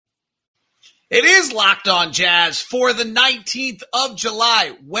It is Locked On Jazz for the 19th of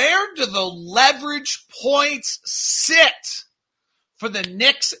July. Where do the leverage points sit for the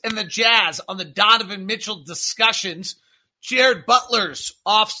Knicks and the Jazz on the Donovan Mitchell discussions? Jared Butler's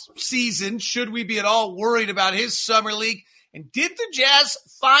off-season, should we be at all worried about his summer league? And did the Jazz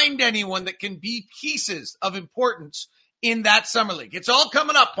find anyone that can be pieces of importance in that summer league? It's all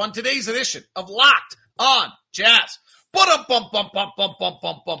coming up on today's edition of Locked On Jazz.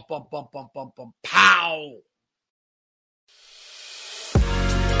 Pow.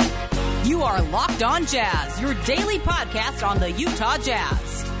 You are Locked On Jazz, your daily podcast on the Utah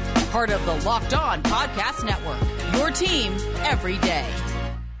Jazz. Part of the Locked On Podcast Network, your team every day.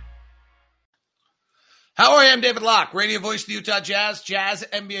 How are you? I'm David Locke, radio voice of the Utah Jazz, Jazz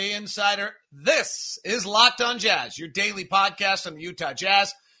NBA insider. This is Locked On Jazz, your daily podcast on the Utah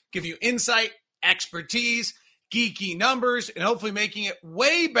Jazz. Give you insight, expertise, geeky numbers, and hopefully making it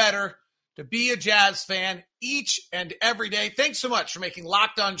way better to be a Jazz fan each and every day. Thanks so much for making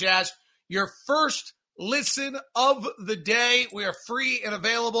Locked On Jazz your first listen of the day. We are free and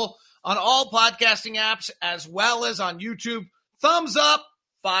available on all podcasting apps as well as on YouTube. Thumbs up,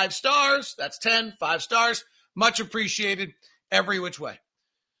 5 stars. That's 10, 5 stars. Much appreciated every which way.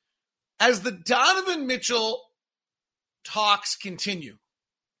 As the Donovan Mitchell talks continue,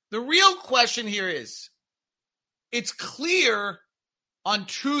 the real question here is, it's clear on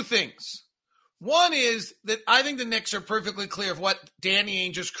two things. One is that I think the Knicks are perfectly clear of what Danny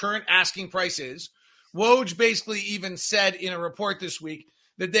Ainge's current asking price is. Woj basically even said in a report this week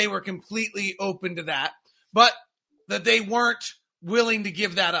that they were completely open to that, but that they weren't willing to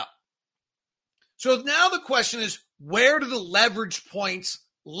give that up. So now the question is, where do the leverage points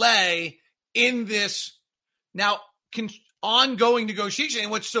lay in this now ongoing negotiation?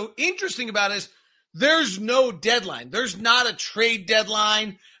 And what's so interesting about it is there's no deadline. There's not a trade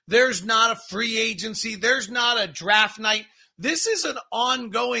deadline. There's not a free agency. There's not a draft night. This is an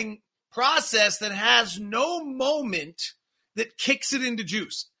ongoing process that has no moment that kicks it into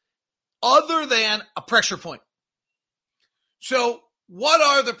juice other than a pressure point. So what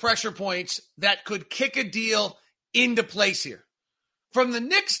are the pressure points that could kick a deal into place here? From the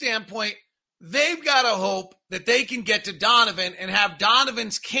Knicks standpoint, they've got to hope that they can get to Donovan and have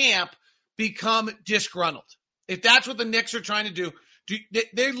Donovan's camp become disgruntled. If that's what the Knicks are trying to do,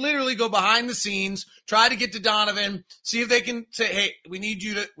 they literally go behind the scenes, try to get to Donovan, see if they can say, hey, we need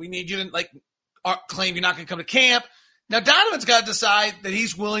you to like claim you're not going to come to camp. Now, Donovan's got to decide that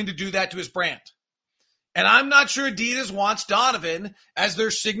he's willing to do that to his brand. And I'm not sure Adidas wants Donovan as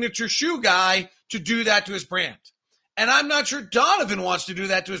their signature shoe guy to do that to his brand. And I'm not sure Donovan wants to do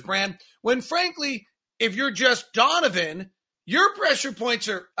that to his brand when, frankly, if you're just Donovan, your pressure points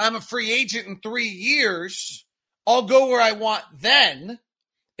are, I'm a free agent in 3 years. I'll go where I want then,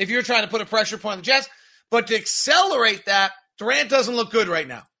 if you're trying to put a pressure point on the Jazz. But to accelerate that, Durant doesn't look good right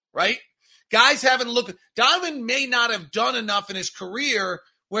now, right? Guys haven't looked. Donovan may not have done enough in his career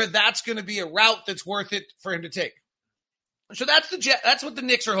where that's going to be a route that's worth it for him to take. So that's what the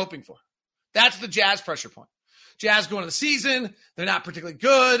Knicks are hoping for. That's the Jazz pressure point. Jazz going to the season. They're not particularly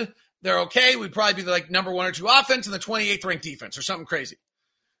good. They're okay. We'd probably be like number 1 or 2 offense and the 28th ranked defense or something crazy.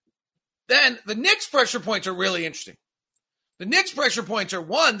 Then the Knicks pressure points are really interesting. The Knicks pressure points are,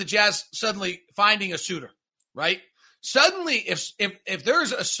 one, the Jazz suddenly finding a suitor, right? Suddenly, if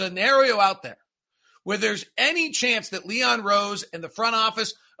there's a scenario out there where there's any chance that Leon Rose and the front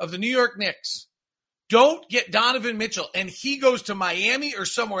office of the New York Knicks don't get Donovan Mitchell and he goes to Miami or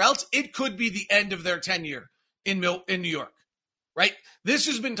somewhere else, it could be the end of their tenure in New York. Right? This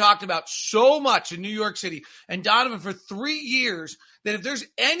has been talked about so much in New York City and Donovan for 3 years that if there's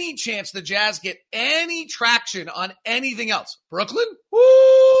any chance the Jazz get any traction on anything else, Brooklyn,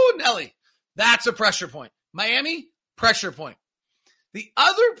 woo, Nelly, that's a pressure point. Miami, pressure point. The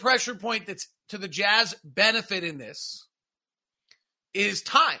other pressure point that's to the Jazz benefit in this is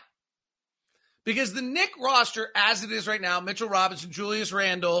time. Because the Knick roster, as it is right now, Mitchell Robinson, Julius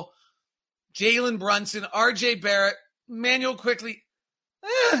Randle, Jalen Brunson, RJ Barrett, Manuel quickly,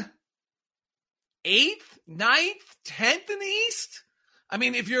 8th, 9th, 10th in the East. I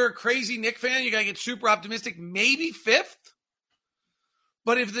mean, if you're a crazy Knick fan, you got to get super optimistic, maybe 5th.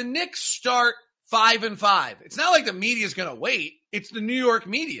 But if the Knicks start 5-5, it's not like the media is going to wait. It's the New York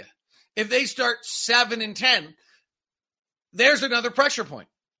media. If they start 7-10, there's another pressure point.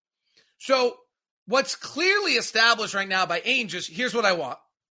 So what's clearly established right now by Ainge is, here's what I want.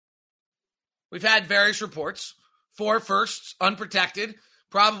 We've had various reports. 4 firsts, unprotected,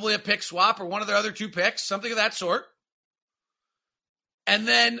 probably a pick swap or one of their other 2 picks, something of that sort. And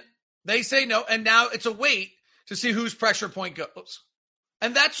then they say no, and now it's a wait to see whose pressure point goes.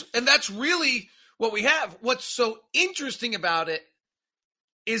 And that's really what we have. What's so interesting about it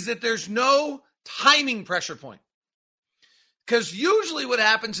is that there's no timing pressure point. Because usually what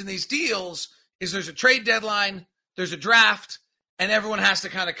happens in these deals is there's a trade deadline, there's a draft, and everyone has to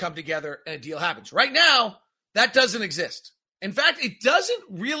kind of come together and a deal happens. Right now, that doesn't exist. In fact, it doesn't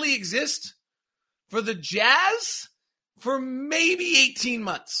really exist for the Jazz for maybe 18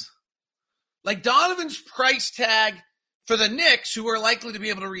 months. Like Donovan's price tag for the Knicks, who are likely to be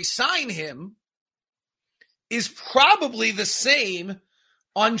able to re-sign him, is probably the same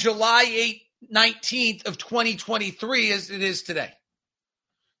on July 19th of 2023 as it is today.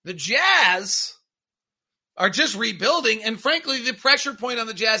 The Jazz are just rebuilding, and frankly, the pressure point on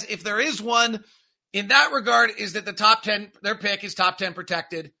the Jazz, if there is one in that regard, is that the top 10, their pick is top 10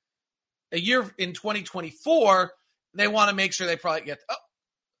 protected. A year in 2024, they want to make sure they probably get. Oh,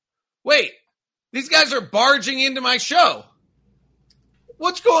 wait, these guys are barging into my show.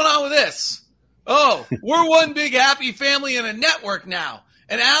 What's going on with this? Oh, we're one big happy family and a network now.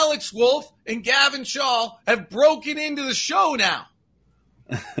 And Alex Wolf and Gavin Shaw have broken into the show now.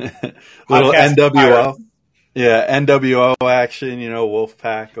 Little NWO. Yeah, NWO action, Wolf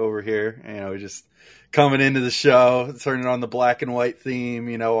Pack over here. Just coming into the show, turning on the black and white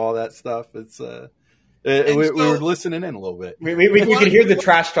theme, all that stuff. It's we were listening in a little bit. We can hear the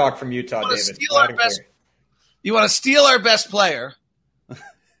trash talk from Utah, David. You want to steal our best player,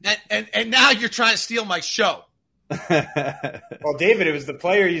 and now you're trying to steal my show. Well, David, it was the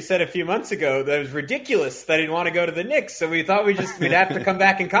player you said a few months ago that was ridiculous that he'd want to go to the Knicks, so we thought we'd have to come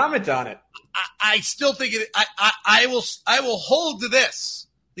back and comment on it. I still think it. I will hold to this.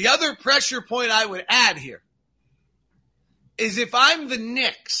 The other pressure point I would add here is if I'm the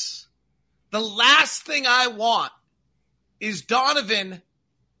Knicks, the last thing I want is Donovan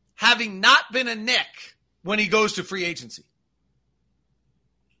having not been a Knick when he goes to free agency.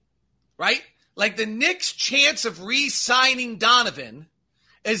 Right? Like the Knicks' chance of re-signing Donovan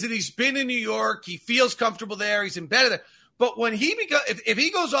is that he's been in New York, he feels comfortable there, he's embedded there. But when if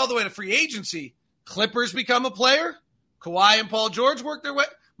he goes all the way to free agency, Clippers become a player, Kawhi and Paul George work their way,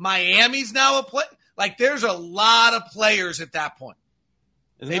 Miami's now a player. Like there's a lot of players at that point.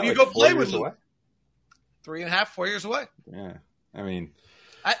 Maybe you go play with Luke. 3.5, 4 years away. Yeah, I mean,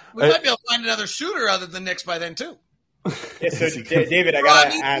 we might be able to find another shooter other than Knicks by then too. Yeah, so David, I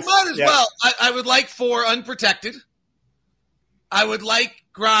gotta ask. You might as well. I would like 4 unprotected. I would like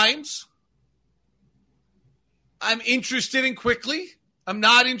Grimes. I'm interested in Quickly. I'm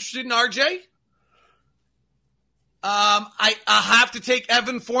not interested in RJ. I have to take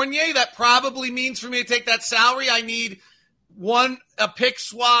Evan Fournier. That probably means for me to take that salary, I need a pick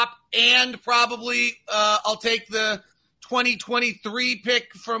swap, and probably I'll take the 2023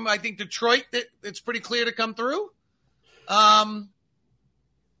 pick from, I think, Detroit. It's pretty clear to come through. And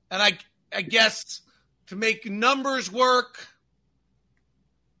I guess to make numbers work,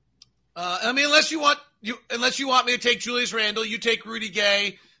 unless you want me to take Julius Randle, you take Rudy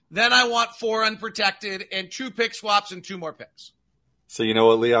Gay. Then I want 4 unprotected and 2 pick swaps and 2 more picks. So you know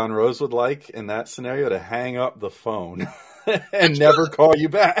what Leon Rose would like in that scenario? To hang up the phone and never call you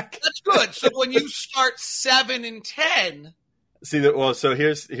back. That's good. So when you start 7 and 10, see that. Well, so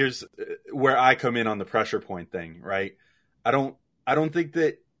here's where I come in on the pressure point thing, right? I don't think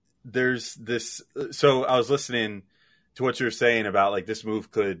that there's this. So I was listening to what you were saying about like this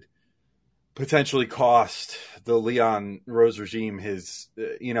move could potentially cost the Leon Rose regime his,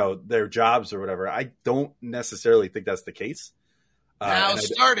 their jobs or whatever. I don't necessarily think that's the case. Now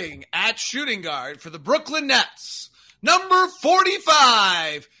starting at shooting guard for the Brooklyn Nets, number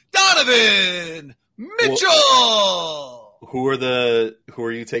 45, Donovan Mitchell. Well, who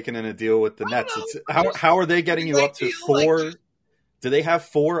are you taking in a deal with the Nets? How are they getting you up to 4? Do they have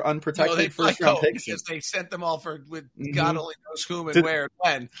 4 unprotected first-round picks? Because they sent them all with God only knows whom and where and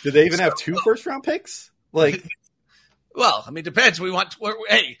when. Do they even have 2 first-round picks? Like, well, I mean, depends. We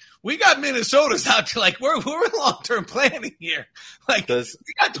got Minnesota's out to we're long-term planning here. Like we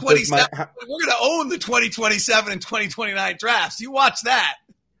got 27. We're going to own the 2027 and 2029 drafts. You watch that.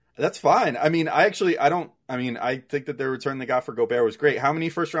 That's fine. I mean, I think that their return they got for Gobert was great. How many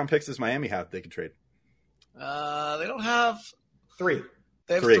first-round picks does Miami have they could trade? They don't have 3.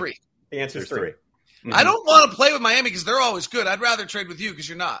 They have 3. The answer is 3. Mm-hmm. I don't want to play with Miami because they're always good. I'd rather trade with you because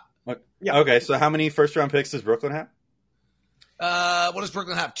you're not. Yeah. Okay, so how many first-round picks does Brooklyn have? What does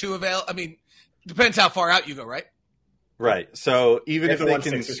Brooklyn have? 2 available? I mean, depends how far out you go, right? Right. So even if they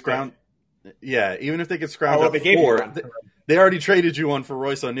can scrounge, even if they could scrounge up 4, they already traded you one for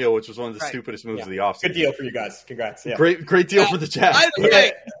Royce O'Neal, which was one of the stupidest moves of the offseason. Good deal for you guys. Congrats. Yeah. Great deal for the Jazz.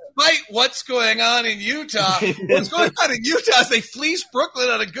 despite what's going on in Utah, what's going on in Utah is they fleeced Brooklyn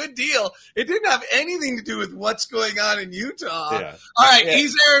on a good deal. It didn't have anything to do with what's going on in Utah. Yeah. All right,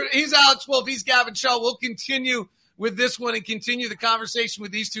 he's Alex Wolf, he's Gavin Shaw. We'll continue with this one and continue the conversation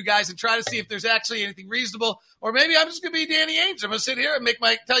with these two guys and try to see if there's actually anything reasonable. Or maybe I'm just going to be Danny Ainge. I'm going to sit here and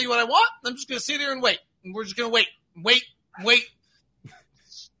tell you what I want. I'm just going to sit here and wait. And we're just going to wait.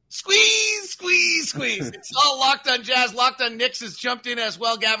 Squeeze. It's all Locked on Jazz. Locked on Knicks has jumped in as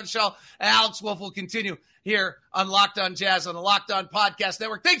well. Gavin Shaw and Alex Wolf will continue here on Locked on Jazz on the Locked on Podcast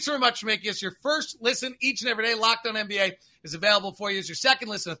Network. Thanks very much for making us your first listen each and every day. Locked on NBA is available for you as your second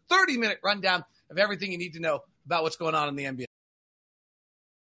listen, a 30-minute rundown of everything you need to know about what's going on in the NBA.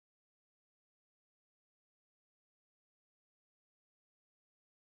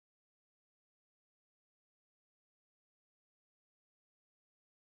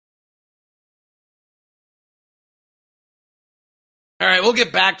 All right, we'll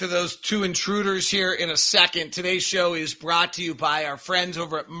get back to those two intruders here in a second. Today's show is brought to you by our friends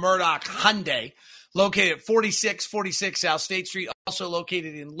over at Murdoch Hyundai, located at 4646 South State Street, also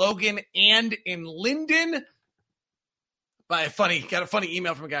located in Logan and in Linden. Got a funny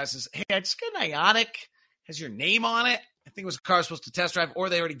email from a guy that says, hey, I just got an Ioniq. Has your name on it. I think it was a car I was supposed to test drive, or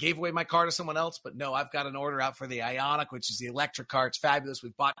they already gave away my car to someone else. But no, I've got an order out for the Ioniq, which is the electric car. It's fabulous.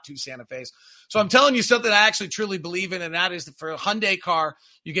 We've bought 2 Santa Fe's. So I'm telling you something I actually truly believe in, and that is that for a Hyundai car,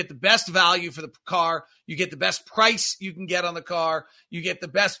 you get the best value for the car. You get the best price you can get on the car. You get the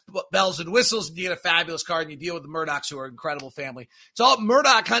best bells and whistles, and you get a fabulous car, and you deal with the Murdochs, who are an incredible family. It's all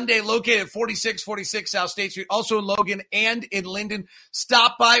Murdoch Hyundai, located at 4646 South State Street, also in Logan and in Linden.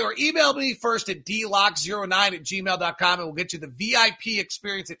 Stop by or email me first at dlock09@gmail.com, and we'll get you the VIP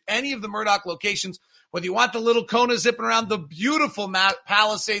experience at any of the Murdoch locations. Whether you want the little Kona zipping around the beautiful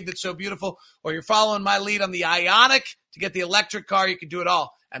Palisade that's so beautiful, or you're following my lead on the Ioniq to get the electric car, you can do it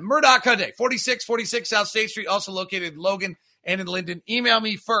all at Murdoch Hyundai, 4646 South State Street, also located in Logan and in Linden. Email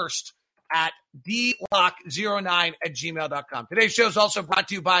me first at dlock09@gmail.com. Today's show is also brought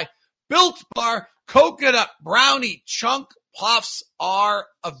to you by Built Bar. Coconut Brownie Chunk Puffs are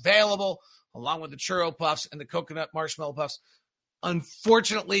available, along with the Churro Puffs and the Coconut Marshmallow Puffs.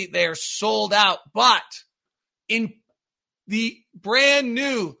 Unfortunately, they're sold out, but in the brand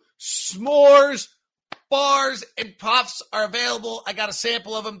new S'mores bars and puffs are available. I got a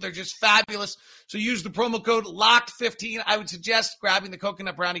sample of them. They're just fabulous. So use the promo code LOCKED15. I would suggest grabbing the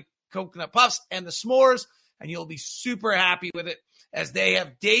Coconut Brownie Coconut Puffs and the S'mores, and you'll be super happy with it, as they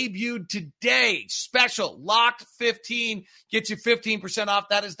have debuted today. Special LOCKED15 gets you 15% off.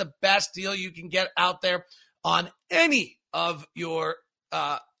 That is the best deal you can get out there on any of your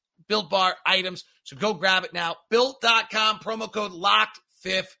Built Bar items. So go grab it now. Built.com, promo code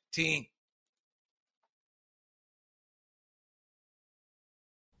LOCKED15.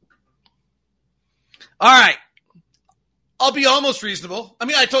 All right. I'll be almost reasonable. I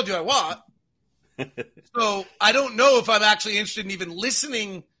mean, I told you I want. So I don't know if I'm actually interested in even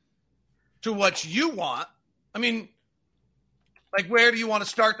listening to what you want. I mean, like, where do you want to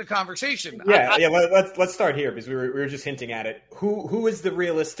start the conversation? Let's start here, because we were just hinting at it. Who is the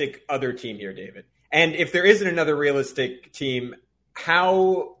realistic other team here, David? And if there isn't another realistic team,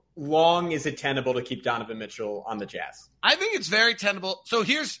 how long is it tenable to keep Donovan Mitchell on the Jazz? I think it's very tenable. So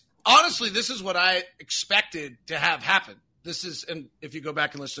honestly, this is what I expected to have happen. And if you go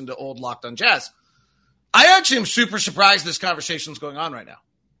back and listen to old Locked on Jazz, I actually am super surprised this conversation is going on right now,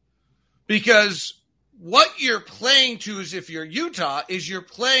 because what you're playing to is, if you're Utah, is you're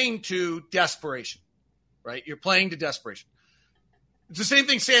playing to desperation, right? You're playing to desperation. It's the same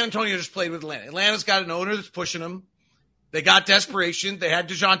thing San Antonio just played with Atlanta. Atlanta's got an owner that's pushing them. They got desperation. They had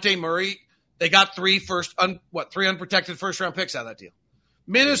DeJounte Murray. They got 3 unprotected first-round picks out of that deal.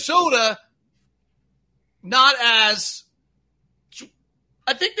 Minnesota, not as –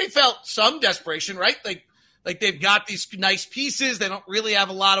 I think they felt some desperation, right? Like they've got these nice pieces. They don't really have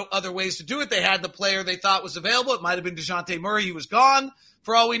a lot of other ways to do it. They had the player they thought was available. It might have been DeJounte Murray. He was gone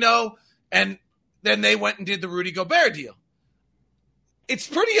for all we know. And then they went and did the Rudy Gobert deal. It's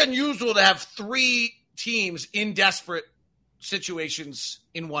pretty unusual to have 3 teams in desperate situations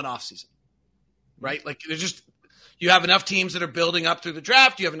in one offseason, right? Like, you have enough teams that are building up through the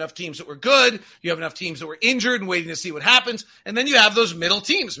draft. You have enough teams that were good. You have enough teams that were injured and waiting to see what happens. And then you have those middle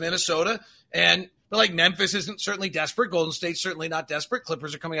teams, Minnesota but like Memphis isn't certainly desperate. Golden State's certainly not desperate.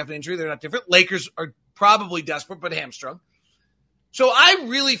 Clippers are coming off an injury. They're not different. Lakers are probably desperate, but hamstrung. So I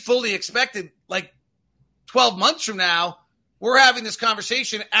really fully expected, like, 12 months from now, we're having this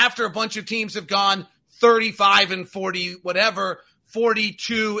conversation after a bunch of teams have gone 35-40, whatever,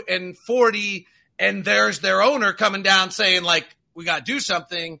 42-40, and there's their owner coming down saying, like, we got to do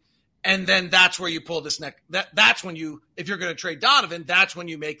something. And then that's where you pull this next. That's when you, if you're going to trade Donovan, that's when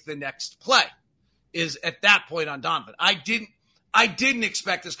you make the next play. Is at that point on Donovan. I didn't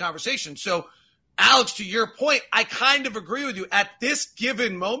expect this conversation. So, Alex, to your point, I kind of agree with you. At this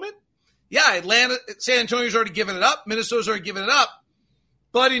given moment, yeah, San Antonio's already given it up. Minnesota's already given it up.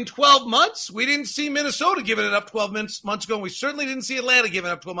 But in 12 months, we didn't see Minnesota giving it up 12 months ago. And we certainly didn't see Atlanta giving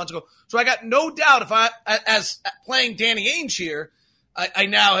it up 12 months ago. So I got no doubt as playing Danny Ainge here, I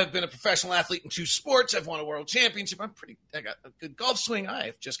now have been a professional athlete in 2 sports. I've won a world championship. I got a good golf swing.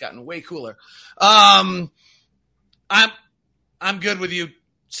 I've just gotten way cooler. I'm good with you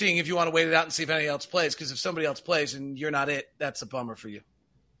seeing if you want to wait it out and see if anybody else plays. Because if somebody else plays and you're not it, that's a bummer for you.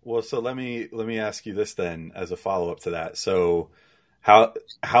 Well, so let me ask you this then as a follow up to that. So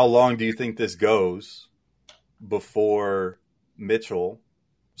how long do you think this goes before Mitchell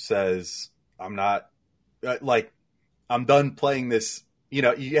says, I'm not I'm done playing this? You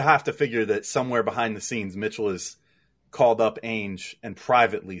know, you have to figure that somewhere behind the scenes, Mitchell has called up Ainge and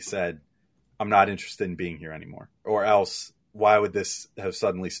privately said, I'm not interested in being here anymore. Or else, why would this have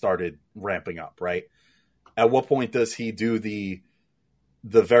suddenly started ramping up, right? At what point does he do the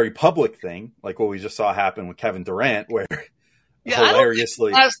very public thing, like what we just saw happen with Kevin Durant, where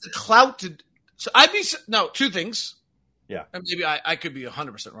hilariously has the clout to? So two things. Yeah, and maybe I could be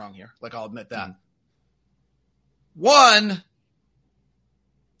 100% wrong here. Like I'll admit that. One,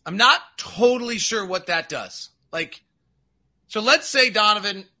 I'm not totally sure what that does. Like, so let's say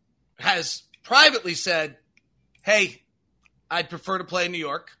Donovan has privately said, "Hey, I'd prefer to play in New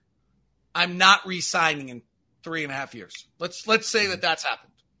York. I'm not re-signing in 3.5 years." Let's say that's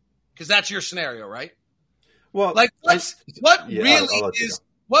happened, because that's your scenario, right? Well, like what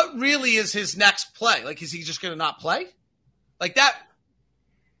really is his next play? Like, is he just going to not play? Like that?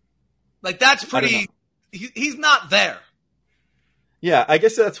 Like that's pretty. He's not there. Yeah, I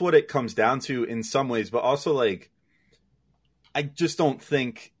guess that's what it comes down to in some ways, but also like, I just don't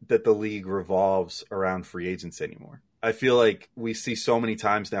think that the league revolves around free agents anymore. I feel like we see so many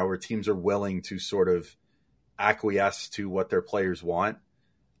times now where teams are willing to sort of acquiesce to what their players want,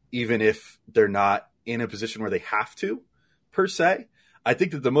 even if they're not in a position where they have to, per se. I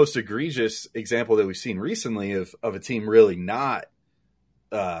think that the most egregious example that we've seen recently of a team really not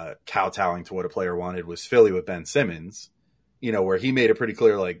kowtowing to what a player wanted was Philly with Ben Simmons, you know, where he made it pretty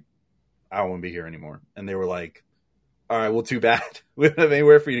clear, like, I don't want to be here anymore. And they were like, all right, well, too bad. We don't have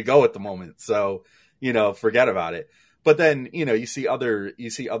anywhere for you to go at the moment. So, you know, forget about it. But then, you know, you see other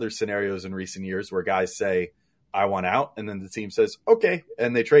scenarios in recent years where guys say, I want out. And then the team says, okay.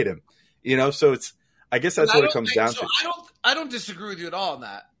 And they trade him, you know? So I guess that's what it comes down to. I don't disagree with you at all on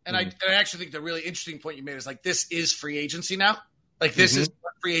that. And I actually think the really interesting point you made is like, this is free agency now. Like this is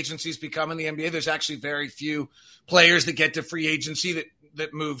what free agency's become in the NBA. There's actually very few players that get to free agency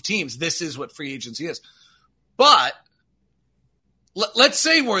that move teams. This is what free agency is. But let's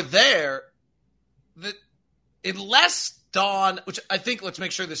say we're there, that unless Don, which I think, let's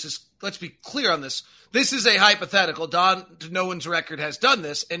be clear on this. This is a hypothetical. Don, to no one's record, has done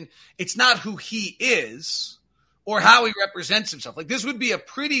this, and it's not who he is or how he represents himself. Like this would be a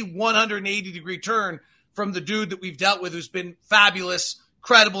pretty 180-degree turn from the dude that we've dealt with, who's been fabulous,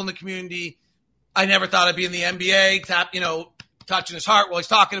 credible in the community. I never thought I'd be in the NBA, touching his heart while he's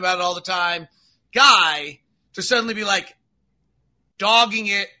talking about it all the time. Guy to suddenly be like dogging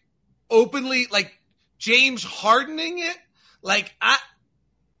it openly, like James Hardening it. Like I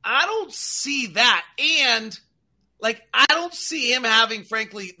don't see that. And like, I don't see him having,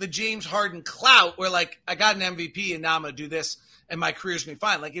 frankly, the James Harden clout where like, I got an MVP and now I'm going to do this and my career's going to be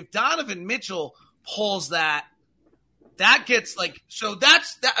fine. Like if Donovan Mitchell pulls that gets like, so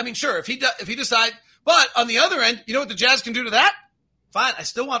that's that. I mean, sure, if he decides, but on the other end, you know what the Jazz can do to that? Fine. I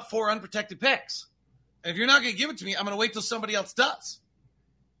still want 4 unprotected picks. And if you're not going to give it to me, I'm going to wait till somebody else does.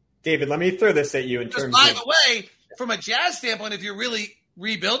 David, let me throw this at you By the way, from a Jazz standpoint, if you're really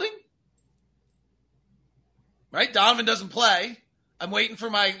rebuilding, right? Donovan doesn't play. I'm waiting for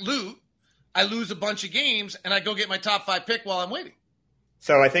my loot. I lose a bunch of games and I go get my top 5 pick while I'm waiting.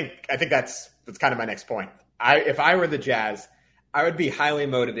 So I think that's kind of my next point. If I were the Jazz, I would be highly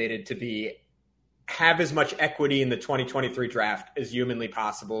motivated to have as much equity in the 2023 draft as humanly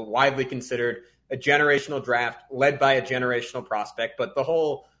possible, widely considered a generational draft led by a generational prospect. But the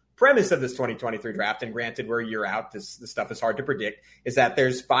whole premise of this 2023 draft, and granted we're a year out, this stuff is hard to predict, is that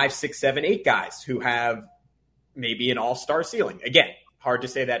there's 5, 6, 7, 8 guys who have maybe an all-star ceiling. Again, hard to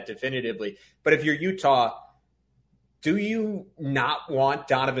say that definitively. But if you're Utah, do you not want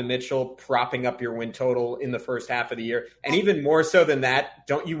Donovan Mitchell propping up your win total in the first half of the year? And even more so than that,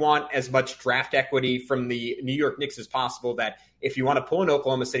 don't you want as much draft equity from the New York Knicks as possible, that if you want to pull an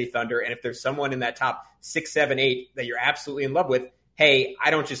Oklahoma City Thunder, and if there's someone in that top 6, 7, 8 that you're absolutely in love with, hey,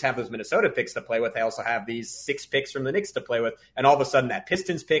 I don't just have those Minnesota picks to play with, I also have these 6 picks from the Knicks to play with. And all of a sudden that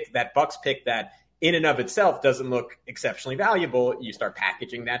Pistons pick, that Bucks pick, that in and of itself doesn't look exceptionally valuable. You start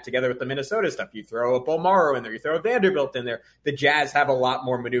packaging that together with the Minnesota stuff. You throw a Bolmaro in there. You throw a Vanderbilt in there. The Jazz have a lot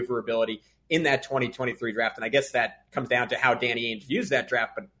more maneuverability in that 2023 draft. And I guess that comes down to how Danny Ainge views that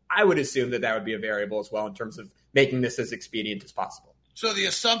draft. But I would assume that would be a variable as well in terms of making this as expedient as possible. So the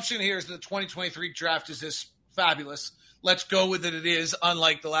assumption here is that the 2023 draft is this fabulous. Let's go with it. It is,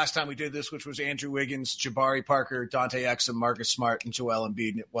 unlike the last time we did this, which was Andrew Wiggins, Jabari Parker, Dante Exum, Marcus Smart, and Joel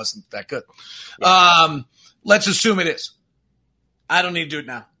Embiid, and it wasn't that good. Yeah. Let's assume it is. I don't need to do it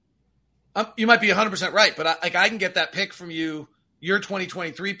now. You might be 100% right, but I can get that pick from you, your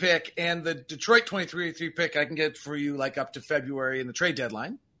 2023 pick, and the Detroit 2023 pick I can get for you like up to February in the trade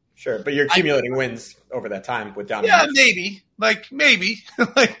deadline. Sure, but you're accumulating wins over that time with Donovan. Yeah, maybe.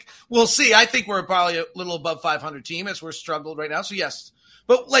 Like, we'll see. I think we're probably a little above 500 team as we're struggled right now. So, yes.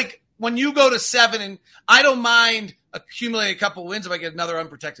 But, like, when you go to 7, and I don't mind accumulating a couple wins if I get another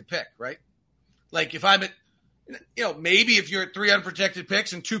unprotected pick, right? Like, if I'm at, maybe if you're at 3 unprotected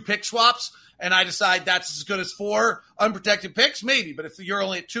picks and 2 pick swaps, and I decide that's as good as 4 unprotected picks, maybe. But if you're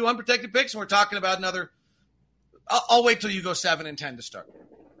only at 2 unprotected picks and we're talking about another, I'll wait till you go 7 and 10 to start.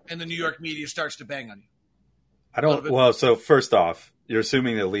 And the New York media starts to bang on you. Well, so first off, you're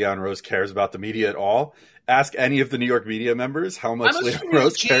assuming that Leon Rose cares about the media at all. Ask any of the New York media members how much Leon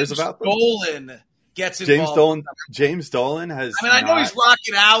Rose cares about them. Dolan gets involved. James Dolan has. I know he's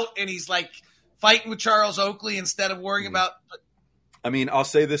rocking out and he's like fighting with Charles Oakley instead of worrying about. I mean, I'll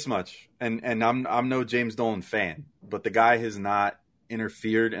say this much, and I'm no James Dolan fan, but the guy has not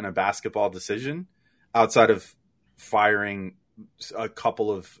interfered in a basketball decision outside of firing a couple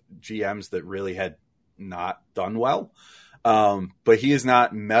of GMs that really had not done well. But he has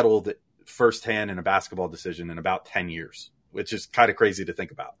not meddled firsthand in a basketball decision in about 10 years, which is kind of crazy to think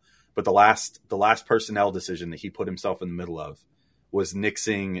about. But the last personnel decision that he put himself in the middle of was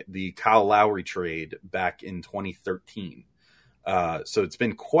nixing the Kyle Lowry trade back in 2013. So it's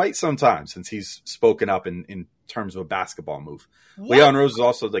been quite some time since he's spoken up in terms of a basketball move. Leon Rose is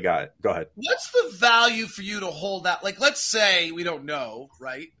also the guy. Go ahead. What's the value for you to hold that? Like, let's say we don't know,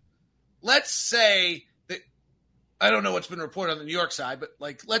 right? Let's say that I don't know what's been reported on the New York side, but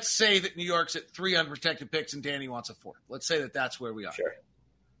like, let's say that New York's at 3 unprotected picks and Danny wants a 4th. Let's say that that's where we are. Sure.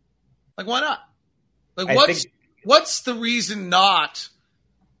 Like, why not? Like, what's the reason not?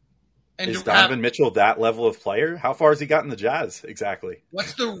 And is Donovan Mitchell that level of player? How far has he gotten the Jazz exactly?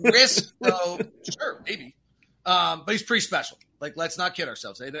 What's the risk, though? Sure, maybe. But he's pretty special. Like, let's not kid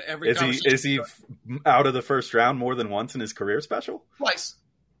ourselves. Is he out of the first round more than once in his career special? Twice?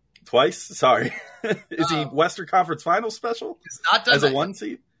 Sorry. Is he Western Conference Finals special? Not done as a 1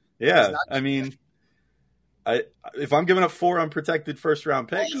 seed? Yeah. I mean, if I'm giving up 4 unprotected first round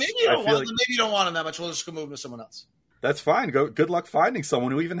picks, maybe you don't want him that much. We'll just go move him to someone else. That's fine. Good luck finding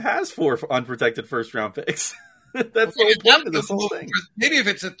someone who even has 4 unprotected first round picks. That's the whole point of this whole thing. Maybe if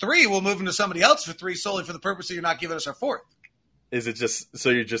it's at 3, we'll move him to somebody else for 3 solely for the purpose of you're not giving us our 4th. Is it just so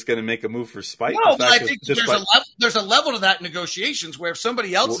you're just going to make a move for spite? No, but I think there's a level to that in negotiations where if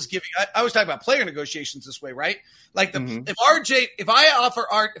somebody else is giving, I was talking about player negotiations this way, right? Like if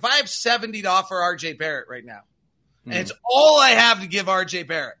I have 70 to offer RJ Barrett right now, and it's all I have to give RJ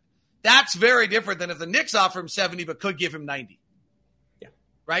Barrett, that's very different than if the Knicks offer him 70 but could give him 90. Yeah.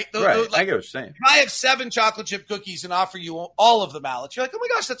 Right? I get what you're saying. If I have 7 chocolate chip cookies and offer you all of the mallets, you're like, oh my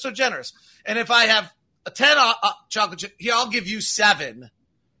gosh, that's so generous. And if I have a 10 chocolate chip, here, I'll give you 7.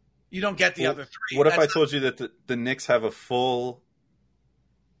 You don't get the other 3. What if I told you that the Knicks have a full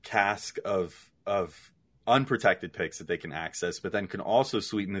cask of unprotected picks that they can access, but then can also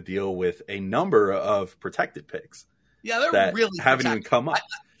sweeten the deal with a number of protected picks? Yeah, they're that really haven't even come up.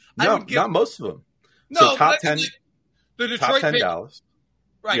 Not most of them. No, so top 10, the Detroit top 10 pick, Dallas.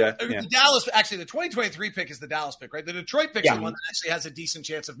 Right. Yeah. The Dallas, actually, the 2023 pick is the Dallas pick, right? The Detroit pick is the one that actually has a decent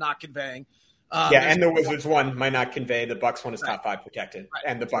chance of not conveying. And the Wizards one might not convey. The Bucks one is top 5 protected,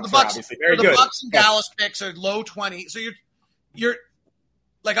 and the Bucks are obviously very good. The Bucks and Dallas picks are low 20. So you're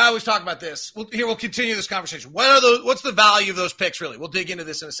like I always talk about this. We'll continue this conversation. What's the value of those picks really? We'll dig into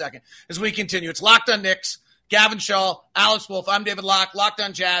this in a second as we continue. It's Locked on Knicks. Gavin Shaw, Alex Wolf. I'm David Locke. Locked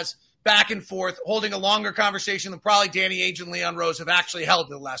on Jazz. Back and forth, holding a longer conversation than probably Danny Ainge and Leon Rose have actually held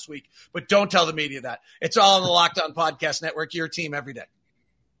in the last week. But don't tell the media that. It's all on the Locked On Podcast Network, your team every day.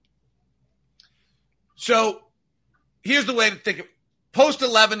 So here's the way to think of post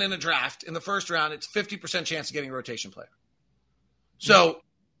 11 in a draft in the first round. It's 50% chance of getting a rotation player. So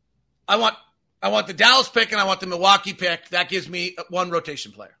I want the Dallas pick and I want the Milwaukee pick. That gives me one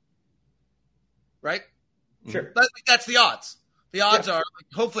rotation player. Right? Sure. That's the odds. The odds are,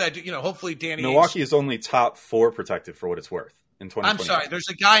 hopefully hopefully Danny Milwaukee is only top 4 protected for what it's worth in 2020. I'm sorry. There's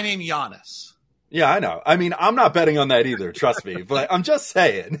a guy named Giannis. Yeah, I know. I mean, I'm not betting on that either, trust me, but I'm just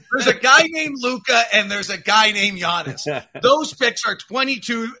saying. There's a guy named Luka and there's a guy named Giannis. Those picks are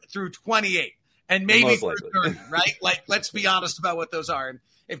 22 through 28 and maybe through 30, right? Like, let's be honest about what those are. And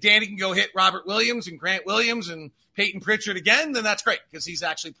if Danny can go hit Robert Williams and Grant Williams and Peyton Pritchard again, then that's great because he's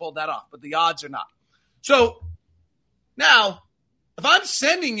actually pulled that off, but the odds are not. So now, if I'm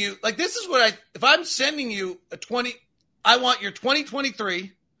sending you, like this is what if I'm sending you I want your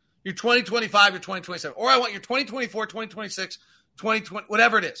 2023, your 2025, your 2027, or I want your 2024, 2026, 2020,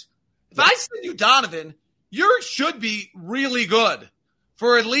 whatever it is. If I send you Donovan, you should be really good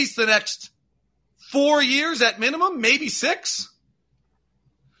for at least the next 4 years at minimum, maybe 6.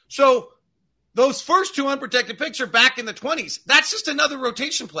 So those first 2 unprotected picks are back in the 20s. That's just another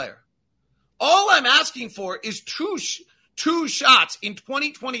rotation player. All I'm asking for is two shots in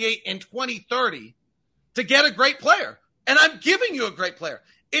 2028 and 2030 to get a great player. And I'm giving you a great player.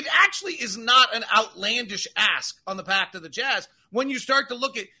 It actually is not an outlandish ask on the path to the Jazz when you start to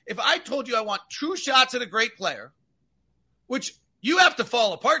look at, if I told you I want 2 shots at a great player, which you have to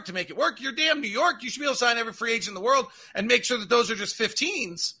fall apart to make it work. You're damn New York. You should be able to sign every free agent in the world and make sure that those are just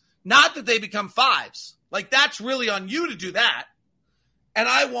 15s, not that they become 5s. Like, that's really on you to do that. And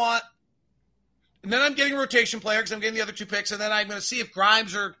then I'm getting a rotation player because I'm getting the other 2 picks, and then I'm going to see if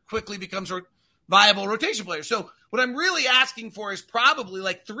Grimes or quickly becomes a viable rotation player. So what I'm really asking for is probably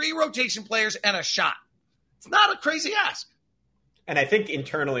like 3 rotation players and a shot. It's not a crazy ask. And I think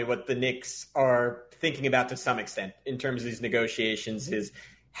internally what the Knicks are thinking about to some extent in terms of these negotiations is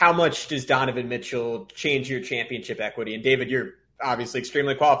how much does Donovan Mitchell change your championship equity? And David, you're obviously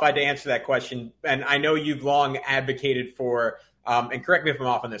extremely qualified to answer that question. And I know you've long advocated for and correct me if I'm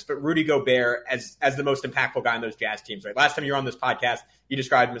off on this, but Rudy Gobert as the most impactful guy on those Jazz teams, right? Last time you were on this podcast, you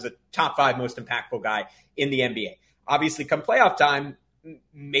described him as a top 5 most impactful guy in the NBA. Obviously, come playoff time,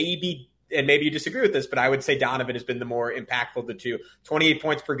 maybe you disagree with this, but I would say Donovan has been the more impactful of the 2. 28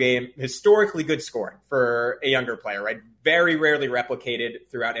 points per game, historically good scoring for a younger player, right? Very rarely replicated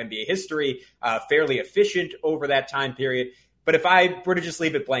throughout NBA history, fairly efficient over that time period. But if I were to just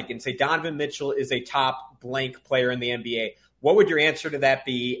leave it blank and say Donovan Mitchell is a top blank player in the NBA, what would your answer to that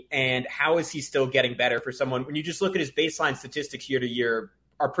be? And how is he still getting better for someone when you just look at his baseline statistics year to year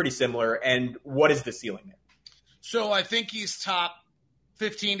are pretty similar? And what is the ceiling there? So I think he's top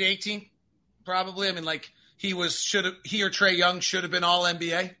 15 to 18, probably. I mean, like he or Trae Young should have been all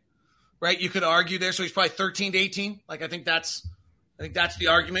NBA, right? You could argue there. So he's probably 13 to 18. Like, I think that's the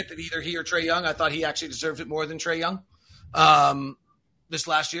argument that either he or Trae Young. I thought he actually deserved it more than Trae Young this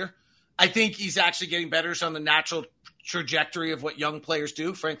last year. I think he's actually getting better on the natural trajectory of what young players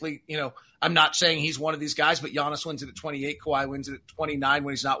do. Frankly, I'm not saying he's one of these guys, but Giannis wins it at 28. Kawhi wins it at 29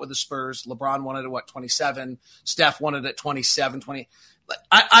 when he's not with the Spurs. LeBron won it at 27. Steph won it at 27, 20.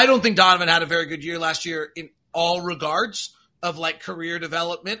 I don't think Donovan had a very good year last year in all regards of like career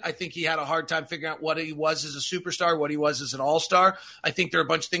development. I think he had a hard time figuring out what he was as a superstar, what he was as an all-star. I think there are a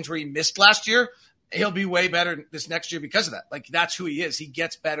bunch of things where he missed last year. He'll be way better this next year because of that. Like, that's who he is. He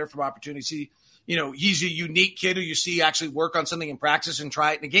gets better from opportunities. He's a unique kid who you see actually work on something in practice and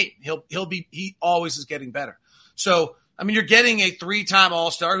try it in a game. He always is getting better. So, I mean, you're getting a 3-time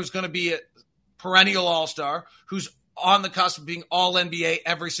All-Star who's going to be a perennial All-Star who's on the cusp of being all NBA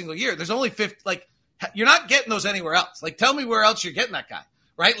every single year. There's only 50, like, you're not getting those anywhere else. Like, tell me where else you're getting that guy,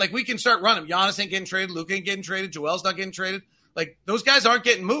 right? Like, we can start running. Giannis ain't getting traded. Luka ain't getting traded. Joel's not getting traded. Like, those guys aren't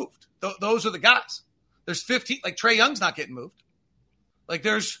getting moved. Those are the guys. There's 15, like Trae Young's not getting moved. Like,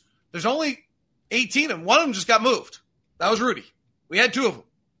 there's only 18 of them. One of them just got moved. That was Rudy. We had 2 of them.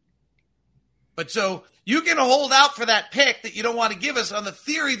 But so you can hold out for that pick that you don't want to give us on the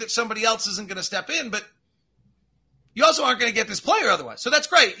theory that somebody else isn't going to step in, but you also aren't going to get this player otherwise. So that's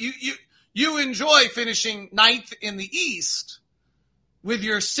great. You enjoy finishing 9th in the East with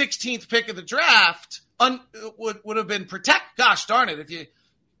your 16th pick of the draft. Would have been gosh darn it, if you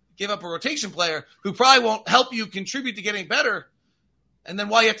give up a rotation player who probably won't help you contribute to getting better, and then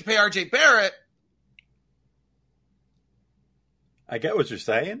why you have to pay RJ Barrett. I get what you're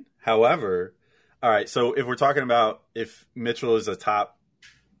saying. However, all right, so if we're talking about if Mitchell is a top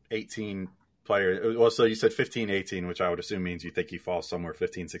 18 player, well, so you said 15, 18, which I would assume means you think he falls somewhere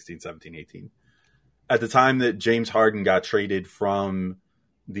 15, 16, 17, 18. At the time that James Harden got traded from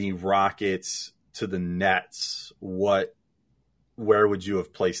the Rockets to the Nets, where would you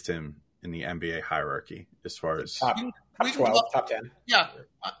have placed him in the NBA hierarchy as far as top 12, top 10? Yeah,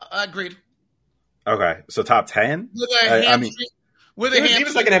 I agreed. Okay, so top 10. He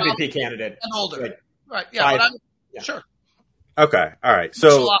was like an MVP candidate and older, like right? Yeah, sure. Okay, all right.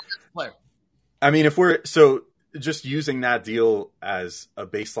 So, I mean, just using that deal as a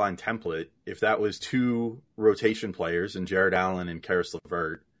baseline template, if that was 2 rotation players in Jared Allen and Karis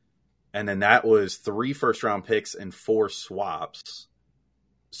LeVert, and then that was 3 first-round picks and 4 swaps.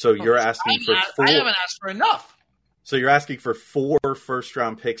 So you're asking for 4. I haven't asked for enough. So you're asking for 4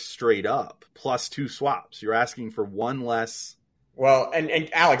 first-round picks straight up, plus 2 swaps. You're asking for 1 less. Well, and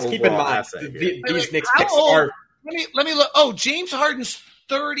Alex, keep in mind these Knicks picks are. Let me look. Oh, James Harden's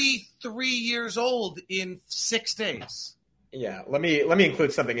 33 years old in 6 days. Yeah, let me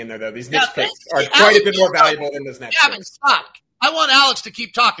include something in there though. These Knicks picks are quite a bit more valuable than those Nets. Yeah, stop. I want Alex to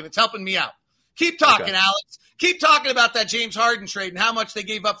keep talking. It's helping me out. Keep talking, okay. Alex. Keep talking about that James Harden trade and how much they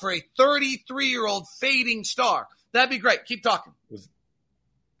gave up for a 33-year-old fading star. That'd be great. Keep talking.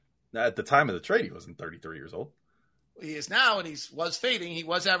 At the time of the trade, he wasn't 33 years old. He is now, and he was fading. He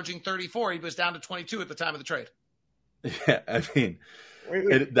was averaging 34. He was down to 22 at the time of the trade. Yeah, I mean,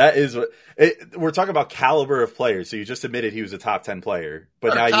 that is what we're talking about. Caliber of players. So you just admitted he was a top 10 player,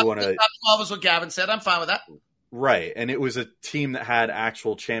 but now you want to top 12 is what Gavin said. I'm fine with that. Right, and it was a team that had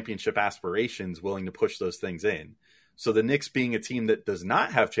actual championship aspirations, willing to push those things in. So the Knicks being a team that does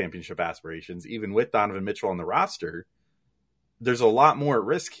not have championship aspirations, even with Donovan Mitchell on the roster, there's a lot more at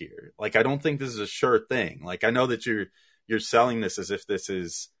risk here. Like, I don't think this is a sure thing. Like, I know that you're selling this as if this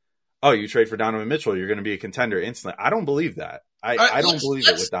is, oh, you trade for Donovan Mitchell, you're going to be a contender instantly. I don't believe that. I don't believe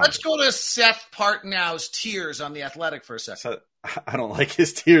it with Donovan. Let's go to Seth Partnow's tiers on The Athletic for a second. I don't like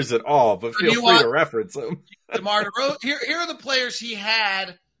his tiers at all, but feel free to reference them. DeMar DeRozan. Here are the players he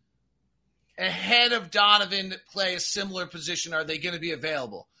had ahead of Donovan that play a similar position. Are they going to be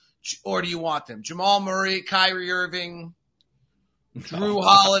available? Or do you want them? Jamal Murray, Kyrie Irving, Drew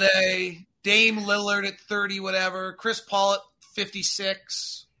Holiday, Dame Lillard at 30, whatever, Chris Paul at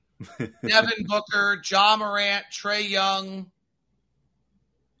 56, Devin Booker, Ja Morant, Trae Young.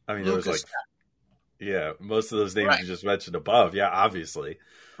 I mean, there was like, yeah, most of those names you just mentioned above. Yeah, obviously.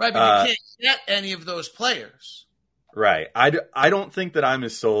 Right, but you can't get any of those players. Right. I don't think that I'm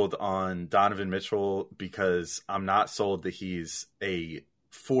as sold on Donovan Mitchell because I'm not sold that he's a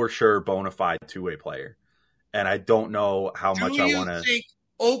for sure bona fide two-way player. And I don't know how much I want to. Do you think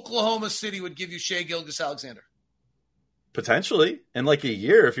Oklahoma City would give you Shai Gilgeous-Alexander? Potentially. In like a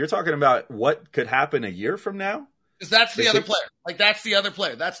year. If you're talking about what could happen a year from now. Because that's the other player. Like, that's the other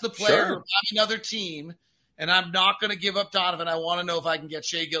player. That's the player who, I'm another team, and I'm not going to give up Donovan. I want to know if I can get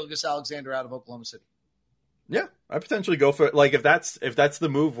Shai Gilgeous-Alexander out of Oklahoma City. Yeah, I potentially go for it. Like, if that's the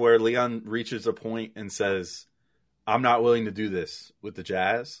move where Leon reaches a point and says, I'm not willing to do this with the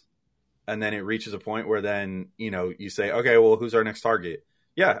Jazz, and then it reaches a point where then, you say, okay, well, who's our next target?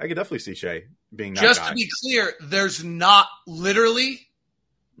 Yeah, I could definitely see Shai being that Just guy. To be clear, there's not literally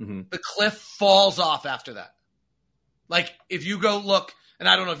the cliff falls off after that. Like, if you go look, and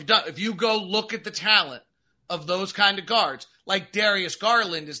I don't know if you've done, if you go look at the talent of those kind of guards, like Darius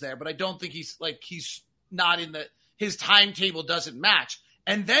Garland is there, but I don't think he's not in his timetable doesn't match.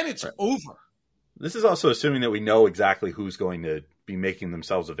 And then it's over. This is also assuming that we know exactly who's going to be making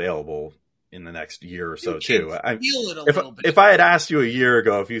themselves available in the next year or so, too. If I had asked you a year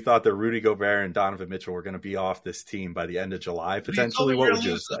ago if you thought that Rudy Gobert and Donovan Mitchell were going to be off this team by the end of July, potentially, what would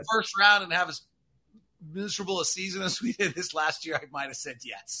you have said? The first round and have as miserable a season as we did this last year, I might have said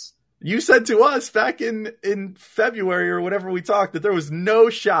yes. You said to us back in February or whatever we talked that there was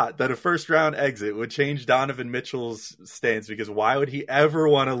no shot that a first-round exit would change Donovan Mitchell's stance, because why would he ever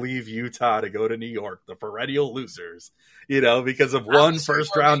want to leave Utah to go to New York, the perennial losers, because of one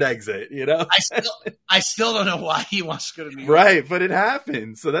first-round exit, I still don't know why he wants to go to New York. Right, but it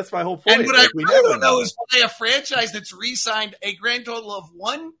happened, so that's my whole point. And what I really don't know is why a franchise that's re-signed a grand total of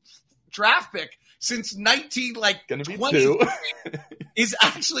one draft pick since 20 is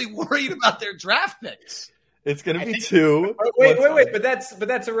actually worried about their draft picks. It's going to be two. Wait, but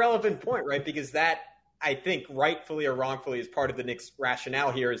that's a relevant point, right? Because that, I think, rightfully or wrongfully, is part of the Knicks'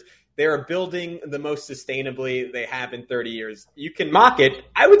 rationale here is they are building the most sustainably they have in 30 years. You can mock it.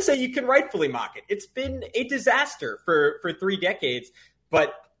 I would say you can rightfully mock it. It's been a disaster for 3 decades,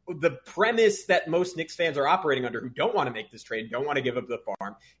 but the premise that most Knicks fans are operating under who don't want to make this trade, don't want to give up the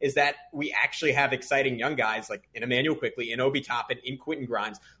farm, is that we actually have exciting young guys like in Emmanuel Quickley, in Obi Toppin, in Quentin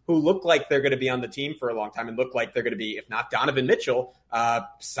Grimes, who look like they're going to be on the team for a long time and look like they're going to be, if not Donovan Mitchell,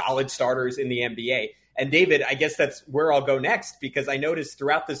 solid starters in the NBA. And David, I guess that's where I'll go next, because I noticed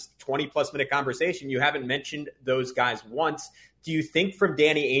throughout this 20-plus minute conversation, you haven't mentioned those guys once. Do you think from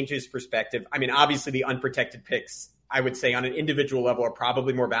Danny Ainge's perspective, I mean, obviously the unprotected picks, I would say on an individual level, are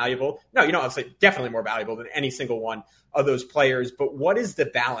probably more valuable. No, I'll say definitely more valuable than any single one of those players. But what is the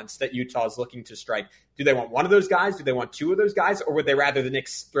balance that Utah is looking to strike? Do they want one of those guys? Do they want two of those guys? Or would they rather the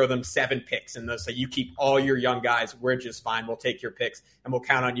Knicks throw them 7 picks and they'll say, you keep all your young guys, we're just fine, we'll take your picks, and we'll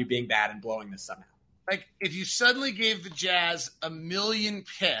count on you being bad and blowing this somehow? Like, if you suddenly gave the Jazz 1 million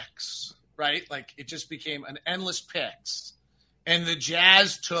picks, right? Like, it just became an endless picks. And the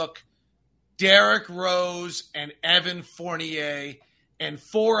Jazz took Derrick Rose and Evan Fournier and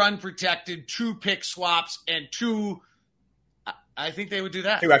 4 unprotected, 2 pick swaps, and 2 – I think they would do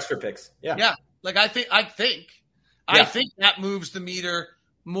that. 2 extra picks. Yeah. Yeah. Like, I think that moves the meter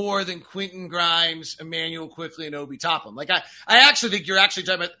more than Quentin Grimes, Emmanuel Quickley, and Obi Toppin. Like, I actually think you're actually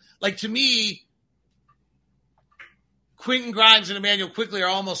talking about – like, to me, Quentin Grimes and Emmanuel Quickley are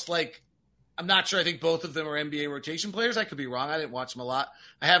almost like – I'm not sure. I think both of them are NBA rotation players. I could be wrong. I didn't watch them a lot.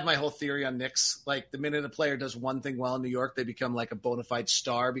 I have my whole theory on Knicks. Like, the minute a player does one thing well in New York, they become like a bona fide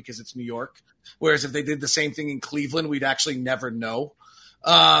star because it's New York. Whereas if they did the same thing in Cleveland, we'd actually never know.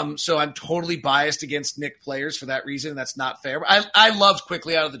 So I'm totally biased against Knicks players for that reason. That's not fair. I loved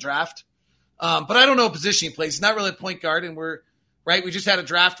Quickley out of the draft. But I don't know what position he plays. He's not really a point guard, and we just had a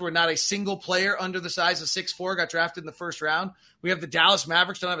draft where not a single player under the size of 6'4" got drafted in the first round. We have the Dallas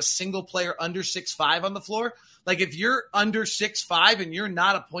Mavericks don't have a single player under 6'5" on the floor. Like, if you're under 6'5" and you're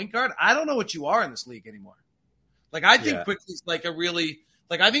not a point guard, I don't know what you are in this league anymore. Like, I think Quickley's like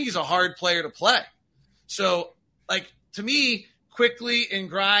I think he's a hard player to play. So, like, to me, Quickley and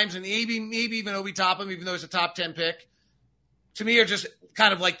Grimes and maybe even Obi Toppin, even though he's a top 10 pick, to me are just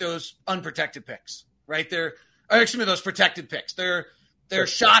kind of like those unprotected picks, right? Those protected picks. They're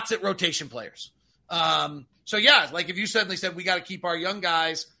shots at rotation players. So, yeah, like if you suddenly said we got to keep our young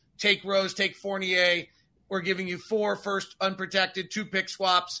guys, take Rose, take Fournier, we're giving you 4 first unprotected, 2 pick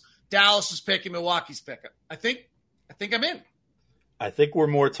swaps, Dallas's pick and Milwaukee's pick. I think I'm in. I think we're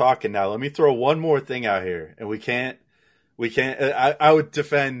more talking now. Let me throw one more thing out here, and we can't. I would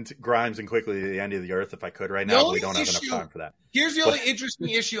defend Grimes and Quickley to the end of the earth if I could right now, but we don't have enough time for that. Here's the only interesting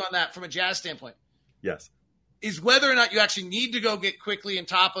issue on that from a Jazz standpoint. Yes. Is whether or not you actually need to go get Quickley and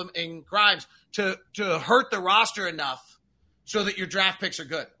Toppin and Grimes to hurt the roster enough so that your draft picks are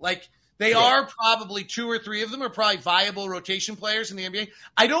good. Like, they are probably 2 or 3 of them are probably viable rotation players in the NBA.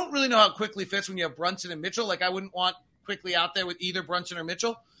 I don't really know how Quickley fits when you have Brunson and Mitchell. Like, I wouldn't want Quickley out there with either Brunson or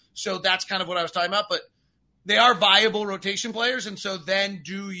Mitchell. So that's kind of what I was talking about. But they are viable rotation players. And so then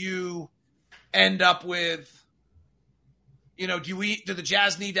do you end up with, do the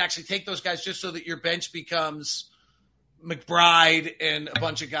Jazz need to actually take those guys just so that your bench becomes McBride and a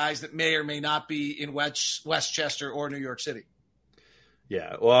bunch of guys that may or may not be in Westchester or New York City?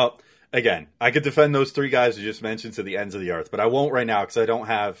 Yeah, well, again, I could defend those 3 guys you just mentioned to the ends of the earth, but I won't right now because I don't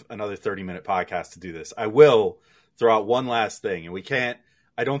have another 30-minute podcast to do this. I will throw out one last thing, and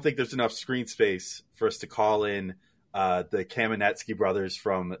I don't think there's enough screen space for us to call in the Kamenetsky brothers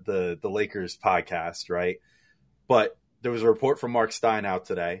from the Lakers podcast, right? But there was a report from Mark Stein out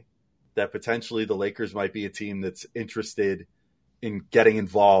today that potentially the Lakers might be a team that's interested in getting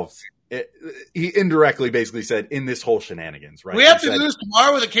involved. He indirectly basically said in this whole shenanigans, right? We have to do this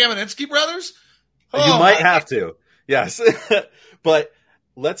tomorrow with the Kamenetsky brothers? You might have to, yes. But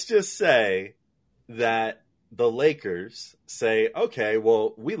let's just say that the Lakers say, okay,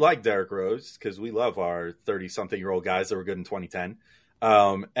 well, we like Derrick Rose because we love our 30-something-year-old guys that were good in 2010.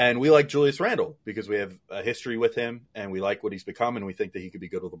 And we like Julius Randle because we have a history with him and we like what he's become and we think that he could be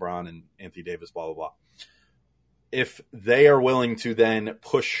good with LeBron and Anthony Davis, blah, blah, blah. If they are willing to then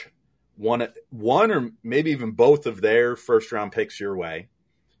push one or maybe even both of their first-round picks your way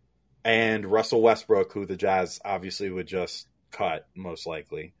and Russell Westbrook, who the Jazz obviously would just cut most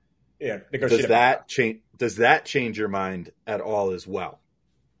likely. Yeah. Does that change your mind at all as well?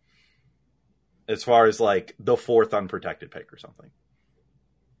 As far as like the 4th unprotected pick or something?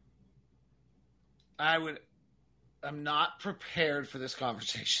 I'm not prepared for this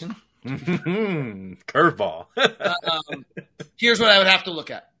conversation. Curveball. Here's what I would have to look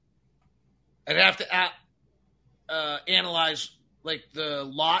at. I'd have to analyze like the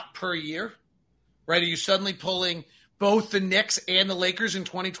lot per year, right? Are you suddenly pulling both the Knicks and the Lakers in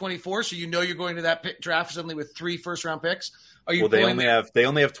 2024? So you're going to that draft suddenly with 3 first-round picks. They only have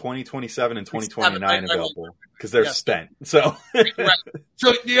 2027 and 2029 available because they're spent. So, right.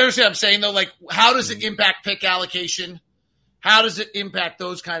 So you understand what I'm saying though? Like, how does it impact pick allocation? How does it impact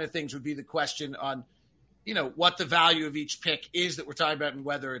those kind of things? Would be the question on, what the value of each pick is that we're talking about and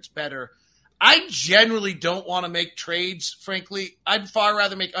whether it's better. I generally don't want to make trades, frankly. I'd far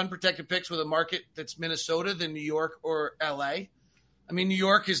rather make unprotected picks with a market that's Minnesota than New York or LA. I mean, New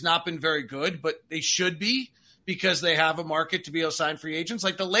York has not been very good, but they should be because they have a market to be able to sign free agents.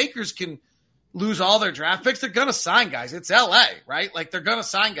 Like the Lakers can lose all their draft picks. They're going to sign guys. It's LA, right? Like they're going to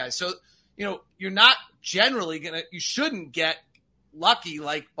sign guys. So, you're not generally you shouldn't get lucky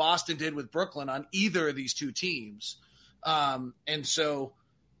like Boston did with Brooklyn on either of these two teams. And so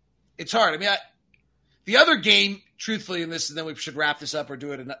it's hard. I mean, the other game, truthfully, and then we should wrap this up or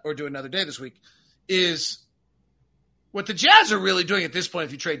do another day this week, is what the Jazz are really doing at this point.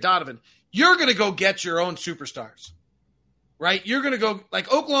 If you trade Donovan, you're going to go get your own superstars, right? You're going to go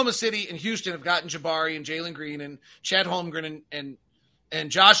like Oklahoma City and Houston have gotten Jabari and Jalen Green and Chet Holmgren and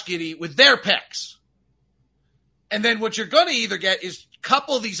Josh Giddey with their picks. And then what you're going to either get is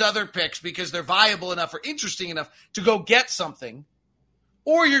couple these other picks because they're viable enough or interesting enough to go get something,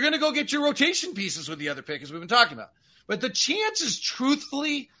 or you're going to go get your rotation pieces with the other pick, as we've been talking about. But the chances,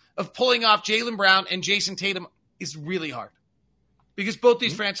 truthfully, of pulling off Jaylen Brown and Jason Tatum is really hard because both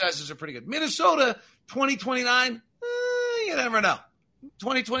these franchises are pretty good. Minnesota, 2029, you never know.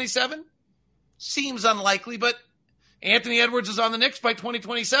 2027 seems unlikely, but Anthony Edwards is on the Knicks by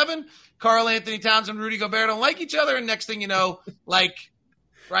 2027. Karl Anthony Towns and Rudy Gobert don't like each other, and next thing you know,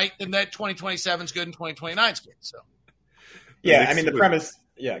 right, then that 2027 is good and 2029 is good. So, yeah, I mean the premise.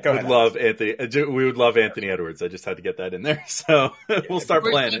 Yeah, go ahead. We would love Anthony Edwards. I just had to get that in there, so we'll start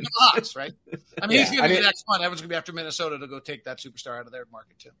planning. Hawks, right? I mean, he's going to be the next one. Everyone's going to be after Minnesota to go take that superstar out of their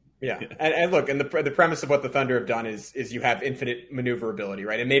market too. Yeah, and look, and the premise of what the Thunder have done is you have infinite maneuverability,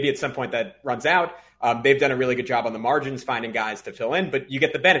 right? And maybe at some point that runs out. They've done a really good job on the margins finding guys to fill in, but you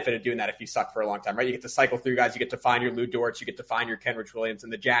get the benefit of doing that if you suck for a long time, right? You get to cycle through guys. You get to find your Lou Dortz. You get to find your Kenrich Williams,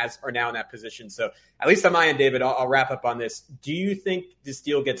 and the Jazz are now in that position. So at least on my end, David, I'll wrap up on this. Do you think this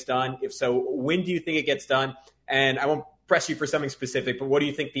deal gets done? If so, when do you think it gets done? And I won't press you for something specific, but what do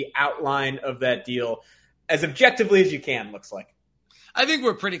you think the outline of that deal, as objectively as you can, looks like? I think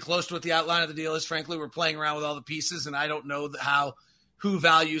we're pretty close to what the outline of the deal is. Frankly, we're playing around with all the pieces, and I don't know who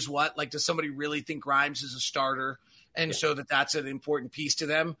values what. Like, does somebody really think Grimes is a starter and so that's an important piece to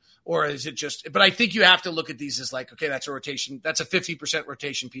them? Or is it just – but I think you have to look at these as like, okay, that's a rotation. That's a 50%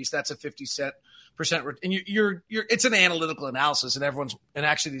 rotation piece. That's a 50% – and you're it's an analytical analysis, and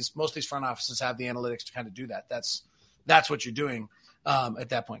actually most of these front offices have the analytics to kind of do that. That's what you're doing at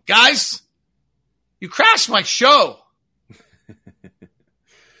that point. Guys, you crashed my show.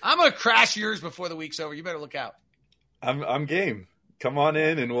 I'm going to crash yours before the week's over. You better look out. I'm game. Come on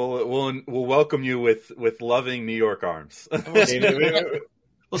in, and we'll welcome you with loving New York arms. We'll see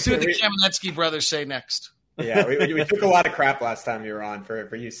what the Kamenetsky brothers say next. Yeah, we took a lot of crap last time you were on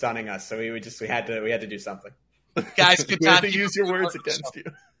for you sunning us, so we had to do something. Guys, good time. to use your words against you.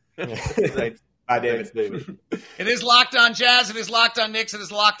 Thanks. Bye, David. Thanks, David. It is Locked On Jazz. It is Locked On Knicks. It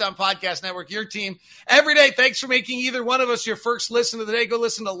is Locked On Podcast Network, your team every day. Thanks for making either one of us your first listen of the day. Go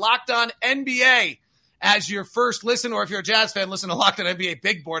listen to Locked On NBA as your first listen, or if you're a Jazz fan, listen to Locked On NBA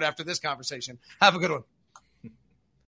Big Board after this conversation. Have a good one.